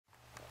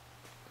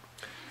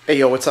Hey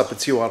yo, what's up?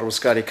 It's you, Auto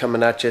Scotty,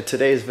 coming at you.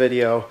 Today's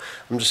video,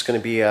 I'm just going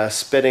to be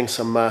spitting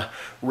some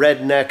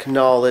redneck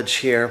knowledge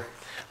here.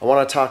 I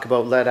want to talk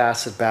about lead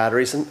acid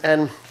batteries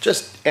and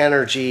just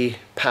energy,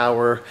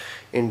 power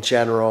in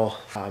general.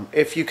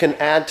 If you can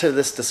add to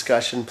this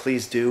discussion,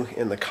 please do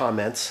in the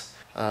comments.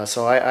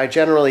 So I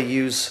generally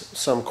use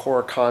some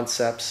core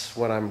concepts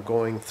when I'm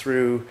going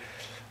through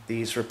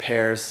these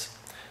repairs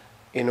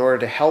in order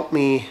to help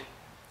me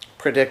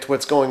predict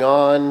what's going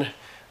on,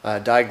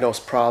 diagnose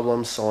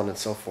problems, so on and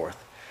so forth.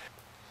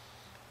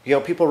 You know,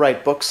 people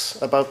write books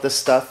about this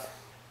stuff.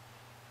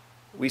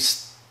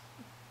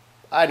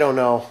 I don't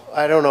know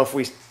if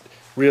we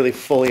really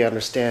fully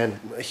understand,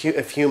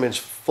 if humans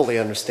fully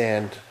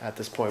understand at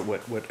this point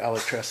what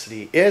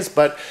electricity is,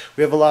 but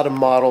we have a lot of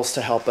models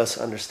to help us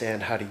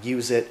understand how to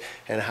use it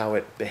and how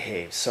it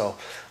behaves. So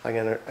I'm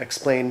going to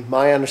explain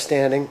my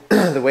understanding,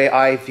 the way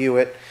I view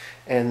it,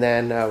 and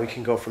then we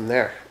can go from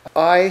there.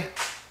 I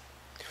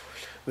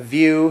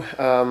view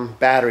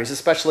batteries,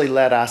 especially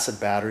lead acid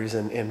batteries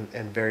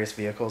in various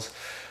vehicles,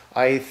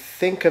 I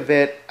think of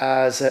it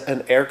as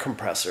an air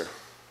compressor.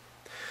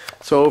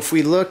 So if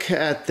we look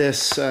at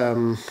this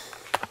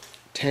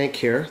tank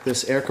here,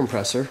 this air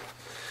compressor,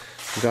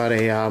 we've got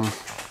a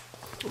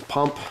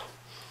pump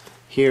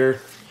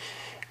here,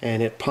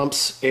 and it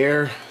pumps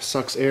air,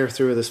 sucks air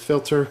through this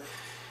filter,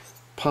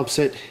 pumps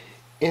it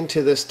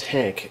into this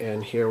tank,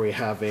 and here we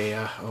have a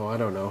I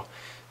don't know,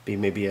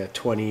 maybe a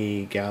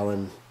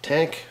 20-gallon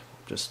tank,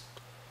 just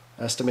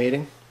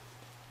estimating.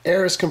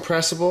 Air is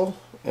compressible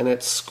and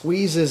it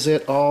squeezes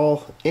it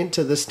all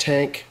into this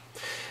tank,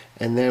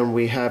 and then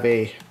we have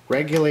a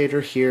regulator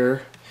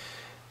here,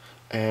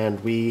 and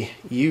we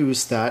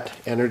use that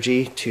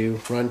energy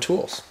to run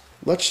tools.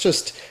 Let's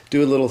just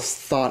do a little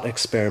thought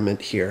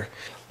experiment here.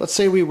 Let's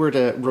say we were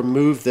to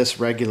remove this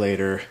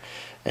regulator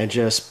and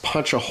just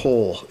punch a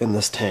hole in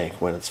this tank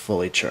when it's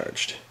fully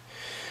charged.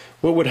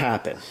 What would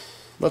happen?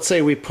 Let's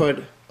say we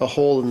put a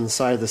hole in the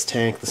side of this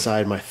tank the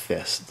size of my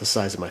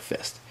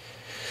fist.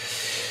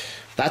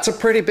 That's a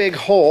pretty big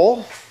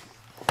hole,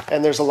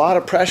 and there's a lot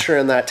of pressure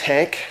in that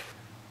tank.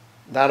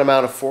 That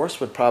amount of force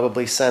would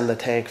probably send the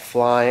tank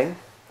flying,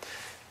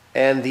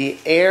 and the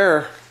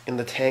air in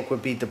the tank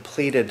would be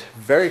depleted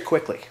very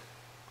quickly.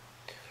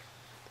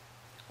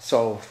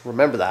 So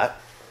remember that.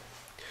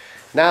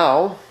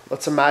 Now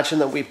let's imagine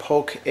that we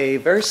poke a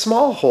very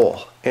small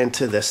hole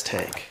into this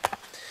tank.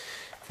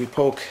 If we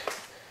poke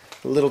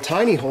a little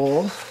tiny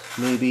hole,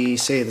 maybe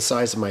say the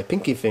size of my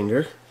pinky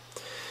finger,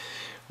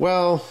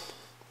 well,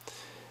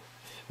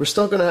 we're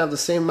still going to have the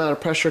same amount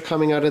of pressure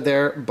coming out of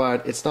there,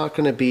 but it's not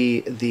going to be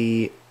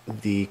there's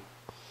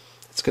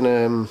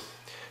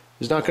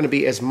not going to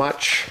be as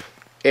much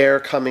air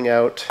coming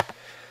out,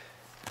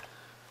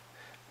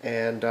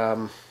 and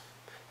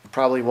it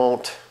probably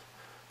won't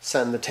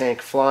send the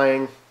tank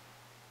flying,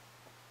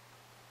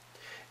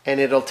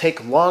 and it'll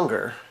take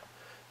longer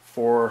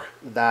for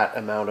that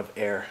amount of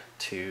air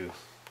to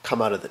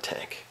come out of the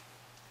tank.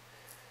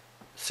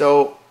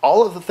 So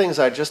all of the things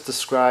I just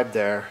described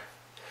there,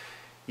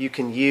 you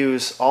can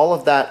use all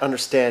of that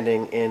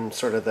understanding in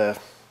sort of the,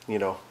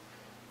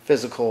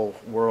 physical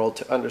world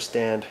to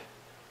understand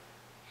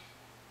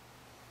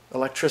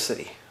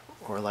electricity,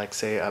 or like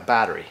say a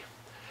battery.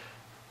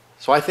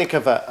 So I think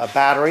of a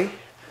battery,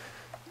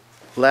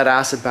 lead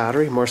acid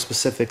battery more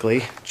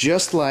specifically,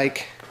 just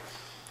like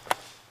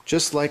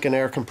an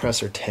air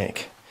compressor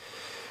tank.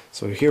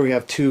 So here we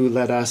have two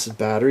lead acid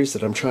batteries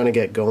that I'm trying to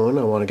get going.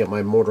 I want to get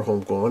my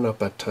motorhome going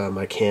up at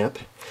my camp.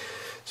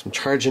 So I'm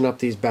charging up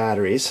these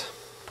batteries.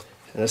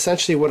 And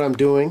essentially what I'm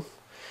doing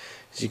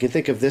is, you can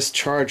think of this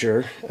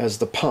charger as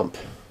the pump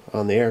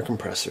on the air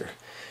compressor.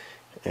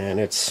 And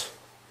it's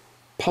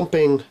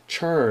pumping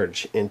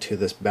charge into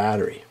this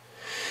battery.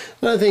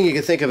 Another thing you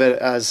can think of it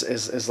as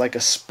is like a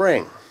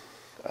spring.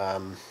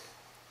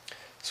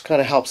 This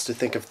kind of helps to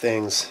think of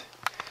things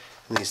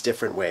in these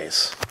different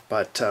ways.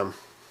 But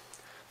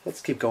let's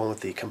keep going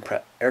with the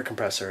air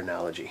compressor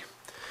analogy.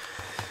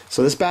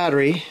 So this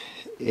battery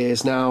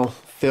is now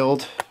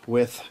filled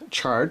with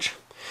charge,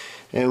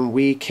 and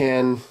we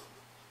can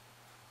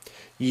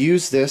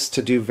use this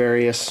to do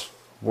various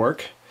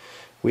work.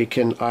 We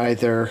can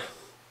either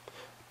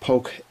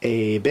poke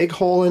a big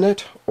hole in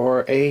it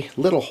or a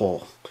little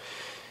hole.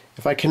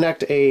 If I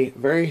connect a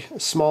very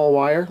small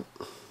wire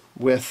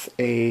with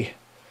a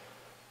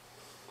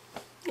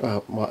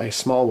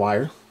small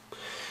wire,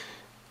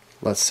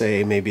 let's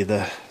say maybe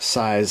the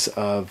size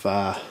of,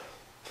 I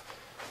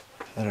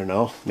don't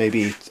know,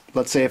 maybe,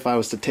 let's say if I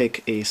was to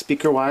take a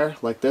speaker wire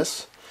like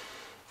this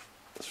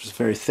is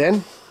very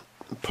thin,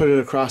 put it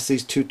across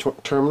these two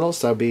terminals,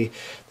 that would be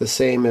the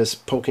same as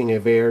poking a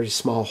very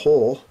small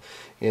hole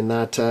in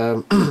that,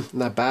 in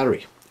that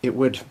battery. It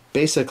would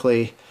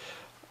basically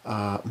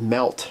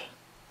melt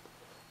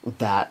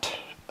that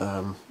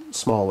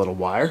small little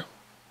wire.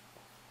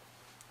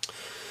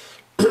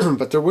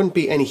 But there wouldn't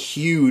be any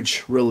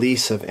huge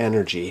release of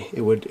energy.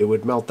 It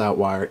would melt that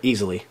wire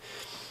easily.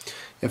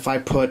 If I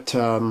put,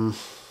 no,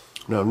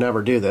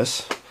 never do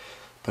this,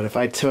 but if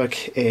I took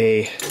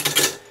a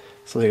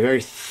something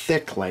very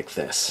thick like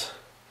this.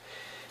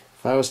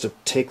 If I was to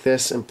take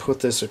this and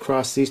put this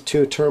across these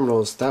two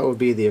terminals, that would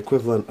be the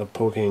equivalent of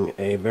poking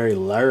a very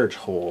large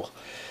hole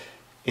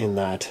in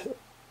that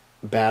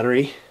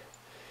battery,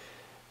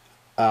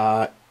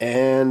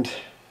 and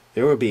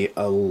there would be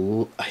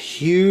a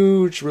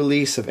huge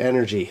release of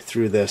energy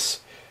through this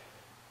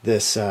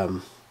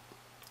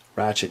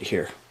ratchet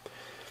here.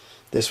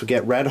 This would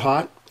get red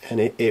hot and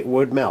it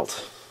would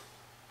melt.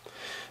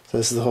 So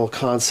this is the whole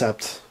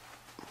concept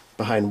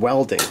behind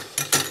welding.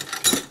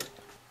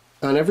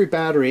 On every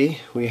battery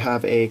we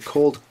have a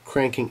cold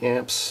cranking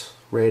amps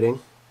rating.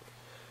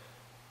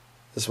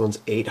 This one's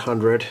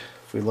 800.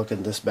 If we look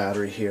at this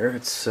battery here,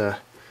 it's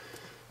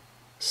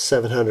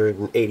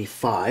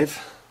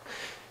 785.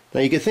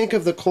 Now you can think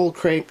of the cold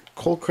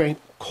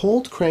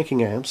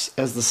cranking amps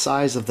as the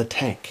size of the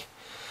tank.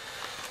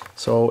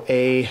 So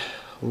a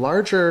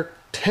larger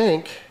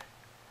tank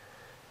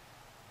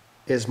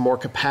is more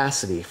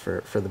capacity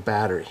for the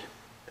battery.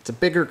 It's a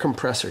bigger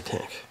compressor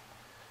tank.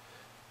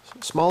 So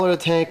smaller the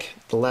tank,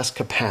 the less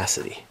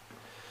capacity.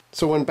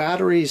 So when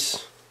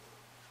batteries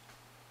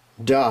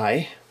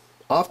die,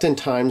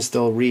 oftentimes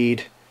they'll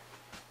read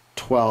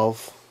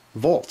 12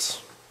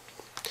 volts.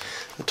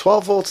 The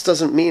 12 volts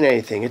doesn't mean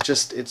anything.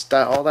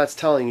 All that's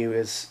telling you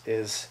is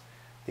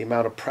the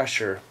amount of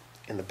pressure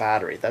in the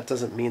battery. That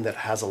doesn't mean that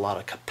it has a lot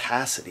of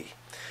capacity.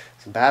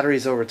 So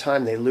batteries over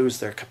time, they lose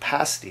their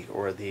capacity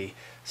or the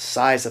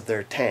size of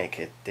their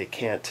tank. They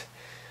can't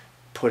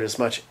put as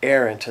much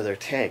air into their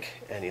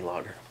tank any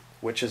longer,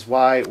 which is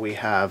why we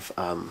have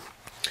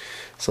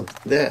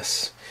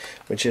this,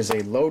 which is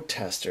a load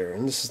tester,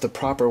 and this is the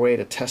proper way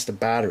to test a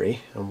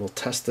battery, and we'll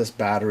test this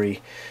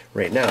battery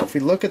right now. If we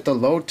look at the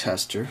load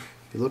tester,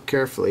 if you look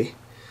carefully,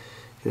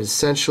 it is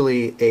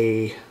essentially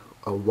a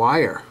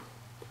wire.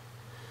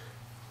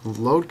 The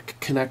load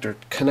connector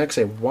connects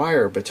a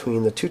wire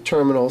between the two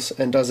terminals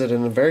and does it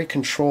in a very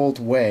controlled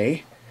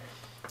way,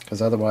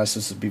 because otherwise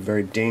this would be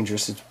very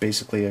dangerous. It's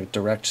basically a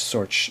direct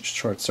short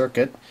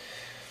circuit.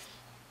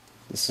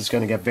 This is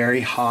going to get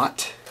very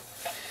hot.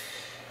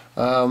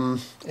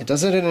 It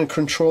does it in a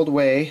controlled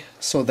way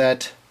so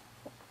that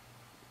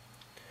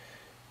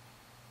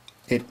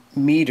it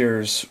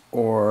meters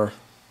or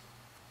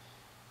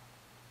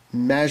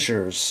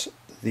measures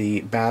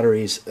the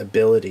battery's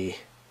ability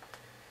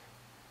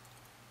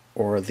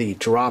or the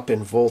drop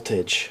in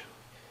voltage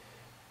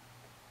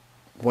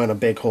when a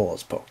big hole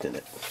is poked in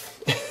it.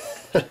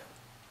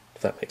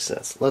 If that makes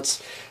sense.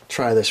 Let's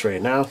try this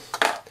right now.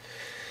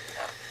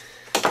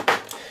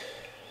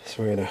 So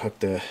we're going to hook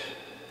the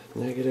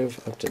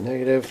negative up to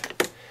negative,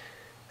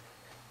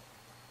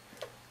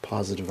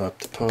 positive up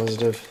to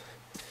positive.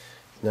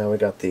 Now we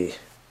got the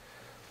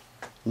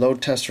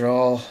load tester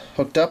all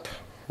hooked up.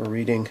 We're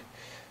reading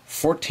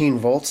 14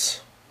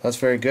 volts. That's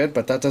very good,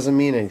 but that doesn't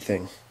mean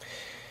anything.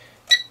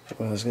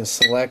 I was going to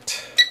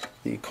select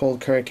the cold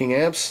cranking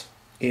amps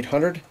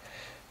 800,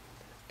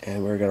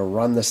 and we're going to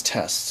run this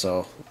test.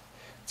 So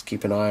let's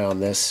keep an eye on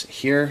this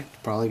here.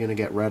 It's probably going to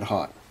get red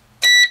hot.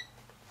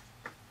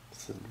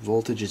 So the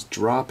voltage is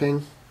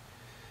dropping,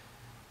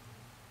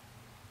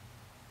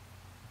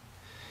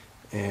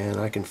 and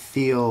I can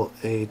feel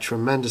a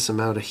tremendous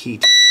amount of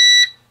heat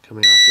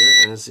coming off here.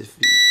 And as if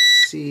you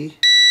see,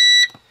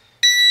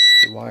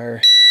 the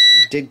wire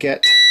did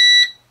get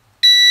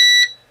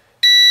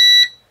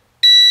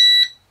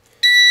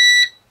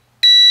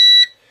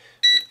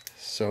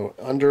so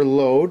under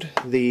load,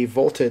 the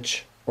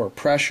voltage or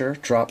pressure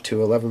dropped to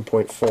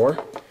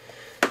 11.4,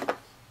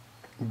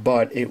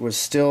 but it was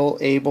still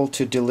able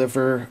to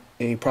deliver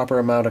a proper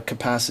amount of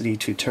capacity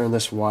to turn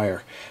this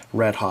wire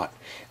red hot.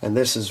 And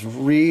this is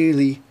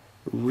really,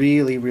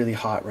 really, really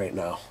hot right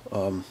now.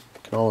 I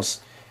can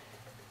almost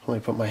only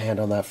put my hand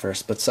on that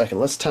first, but second,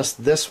 let's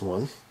test this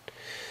one.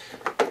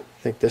 I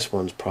think this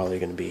one's probably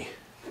going to be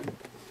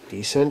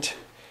decent.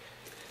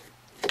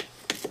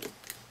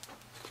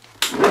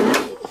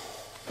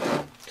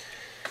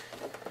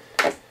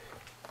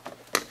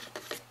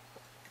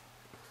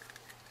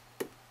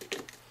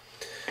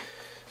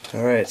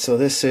 Alright, so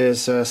this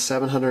is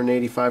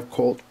 785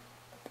 cold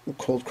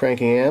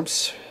cranking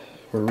amps.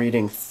 We're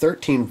reading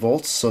 13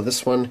 volts, so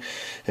this one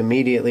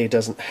immediately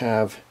doesn't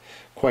have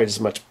quite as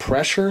much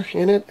pressure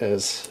in it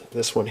as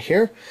this one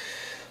here.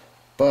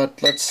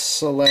 But let's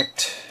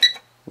select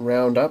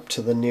round up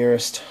to the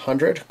nearest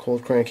 100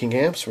 cold cranking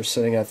amps. We're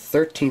sitting at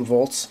 13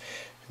 volts,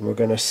 and we're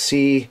going to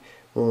see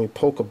when we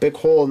poke a big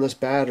hole in this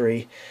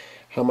battery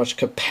how much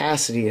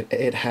capacity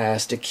it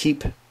has to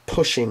keep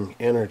pushing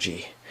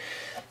energy.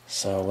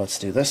 So let's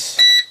do this.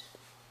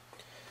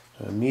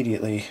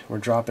 Immediately we're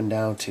dropping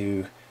down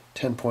to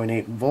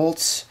 10.8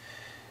 volts,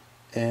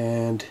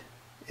 and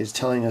it's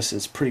telling us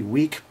it's pretty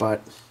weak,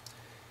 but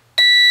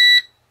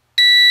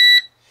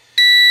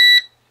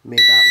made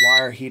that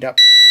wire heat up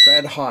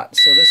red hot.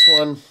 So this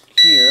one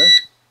here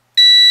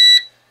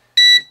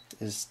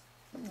is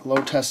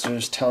load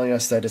testers telling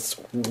us that it's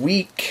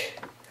weak,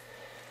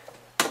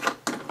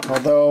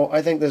 although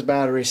I think this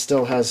battery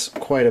still has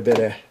quite a bit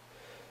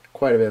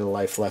of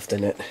life left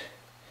in it.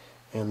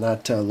 And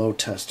that load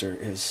tester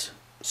is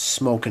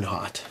smoking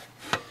hot.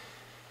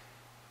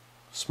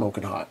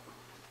 Smoking hot.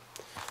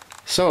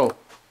 So,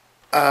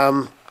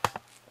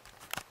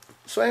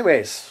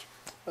 anyways,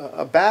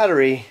 a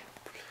battery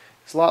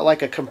is a lot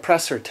like a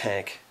compressor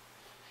tank.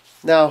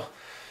 Now,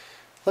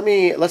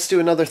 let's do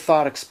another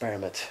thought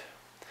experiment.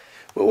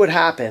 What would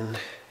happen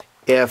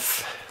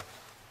if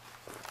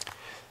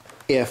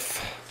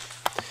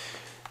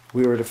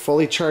we were to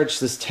fully charge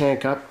this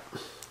tank up?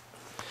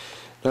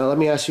 Now let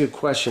me ask you a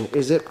question.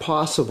 Is it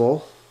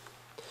possible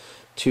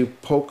to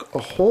poke a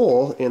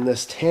hole in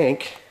this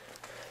tank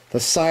the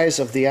size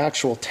of the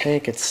actual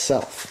tank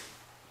itself?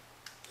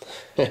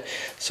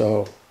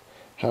 So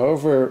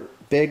however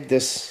big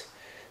the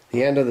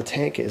end of the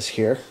tank is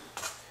here,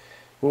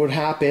 what would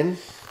happen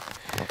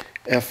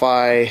if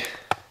I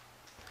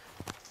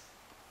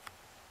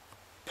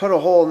put a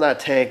hole in that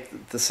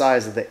tank the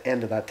size of the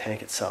end of that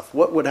tank itself?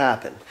 What would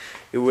happen?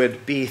 It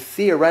would be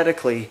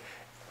theoretically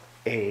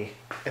a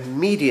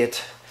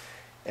immediate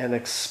and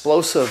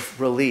explosive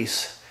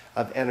release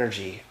of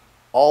energy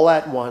all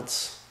at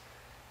once,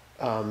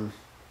 there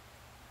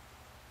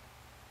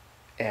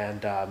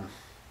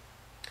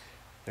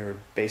would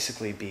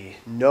basically be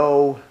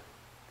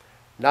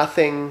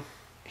nothing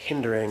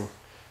hindering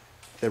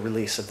the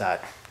release of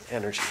that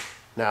energy.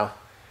 Now,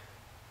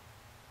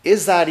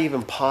 is that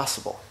even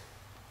possible?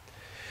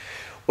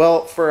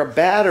 Well, for a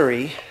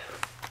battery,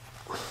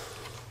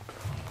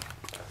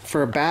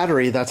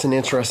 that's an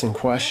interesting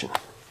question.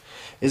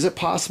 Is it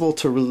possible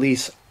to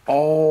release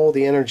all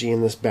the energy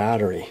in this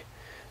battery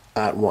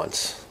at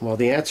once? Well,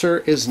 the answer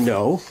is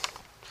no.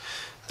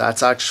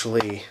 That's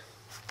actually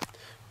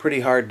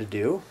pretty hard to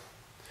do.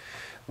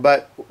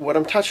 But what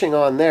I'm touching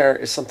on there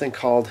is something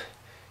called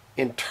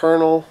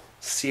internal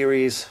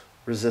series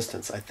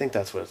resistance. I think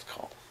that's what it's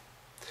called.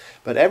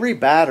 But every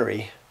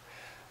battery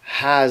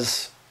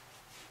has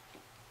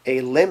a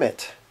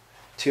limit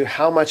to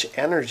how much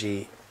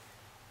energy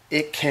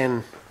it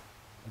can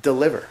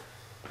deliver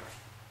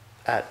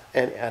at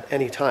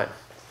any time.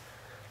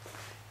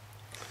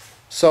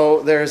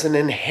 So there's an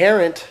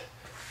inherent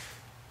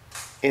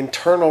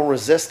internal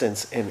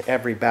resistance in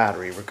every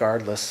battery,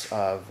 regardless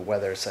of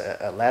whether it's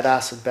a lead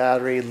acid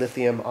battery,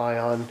 lithium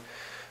ion,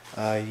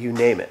 you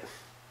name it.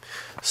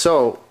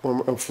 So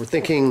if we're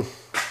thinking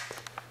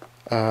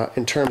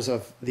in terms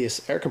of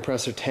this air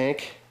compressor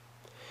tank,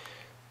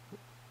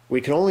 we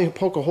can only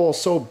poke a hole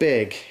so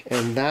big,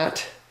 and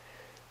that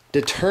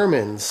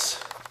determines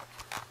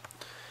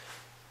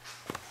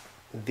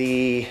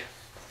the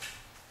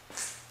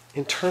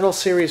internal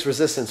series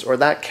resistance, or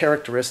that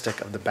characteristic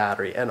of the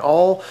battery. And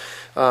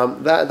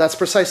that's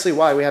precisely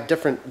why we have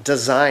different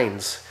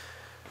designs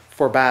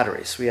for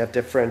batteries. We have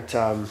different,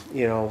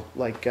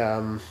 like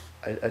a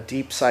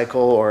deep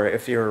cycle, or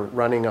if you're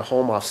running a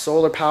home off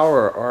solar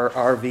power or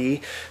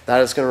RV, that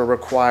is going to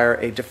require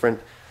a different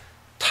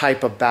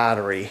type of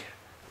battery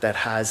that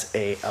has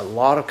a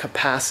lot of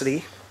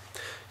capacity.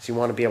 So you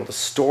want to be able to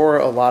store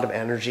a lot of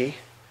energy,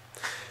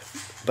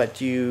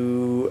 but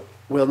you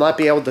will not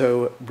be able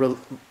to, the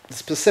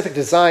specific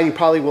design, you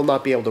probably will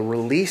not be able to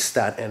release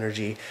that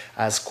energy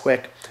as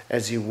quick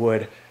as you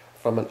would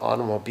from an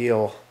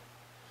automobile,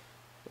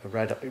 a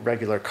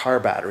regular car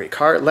battery.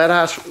 Lead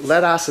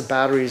acid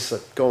batteries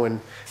that go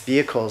in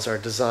vehicles are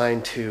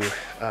designed to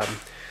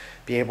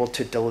be able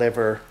to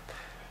deliver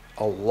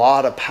a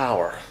lot of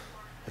power,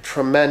 a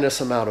tremendous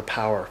amount of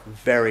power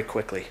very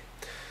quickly.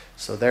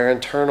 So their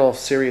internal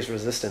series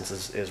resistance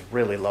is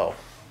really low.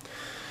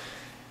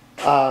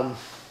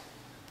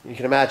 You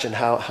can imagine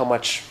how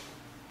much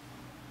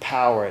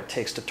power it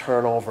takes to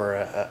turn over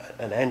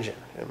an engine.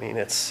 I mean,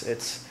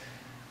 there's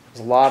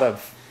a lot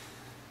of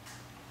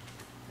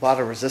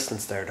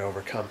resistance there to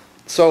overcome.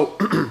 So,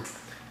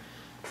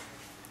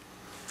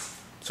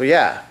 so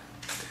yeah,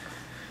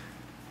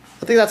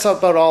 I think that's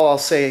about all I'll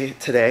say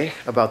today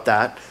about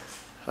that.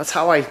 That's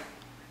how I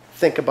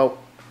think about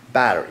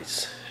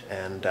batteries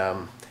and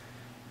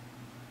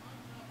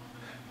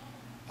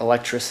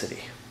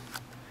electricity.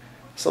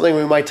 Something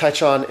we might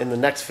touch on in the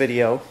next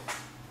video,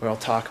 where I'll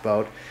talk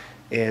about,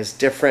 is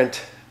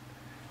different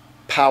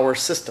power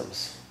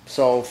systems.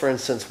 So for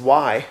instance,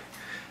 why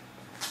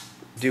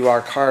do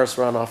our cars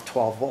run off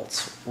 12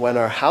 volts when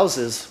our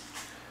houses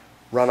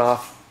run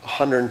off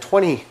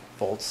 120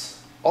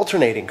 volts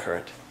alternating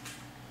current?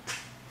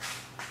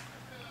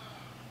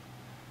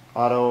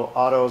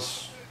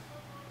 Autos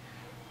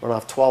run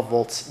off 12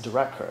 volts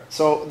direct current.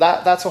 So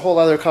that's a whole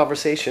other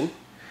conversation.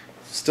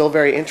 Still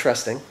very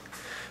interesting.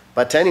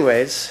 But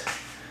anyways,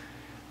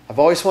 I've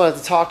always wanted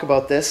to talk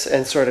about this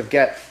and sort of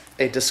get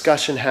a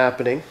discussion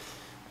happening.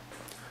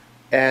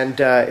 And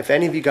if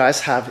any of you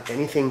guys have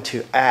anything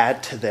to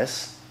add to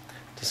this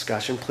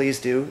discussion, please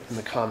do in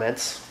the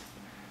comments.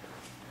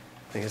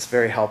 I think it's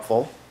very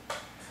helpful.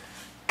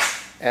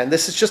 And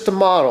this is just a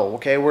model,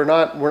 okay? We're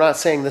not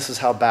saying this is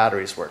how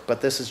batteries work,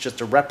 but this is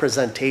just a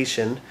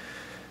representation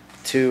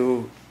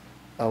to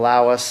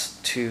allow us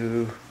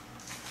to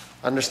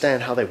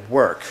understand how they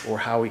work or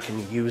how we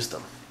can use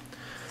them.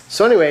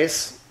 So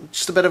anyways,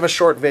 just a bit of a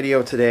short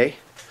video today.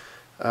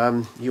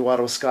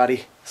 Uwato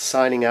Scotty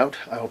signing out.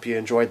 I hope you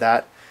enjoyed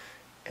that,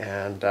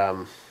 and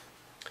will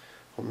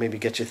maybe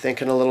get you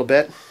thinking a little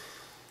bit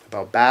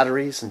about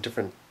batteries and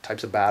different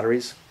types of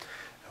batteries.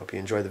 I hope you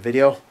enjoyed the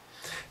video.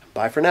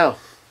 Bye for now.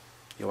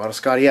 Uwato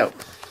Scotty out.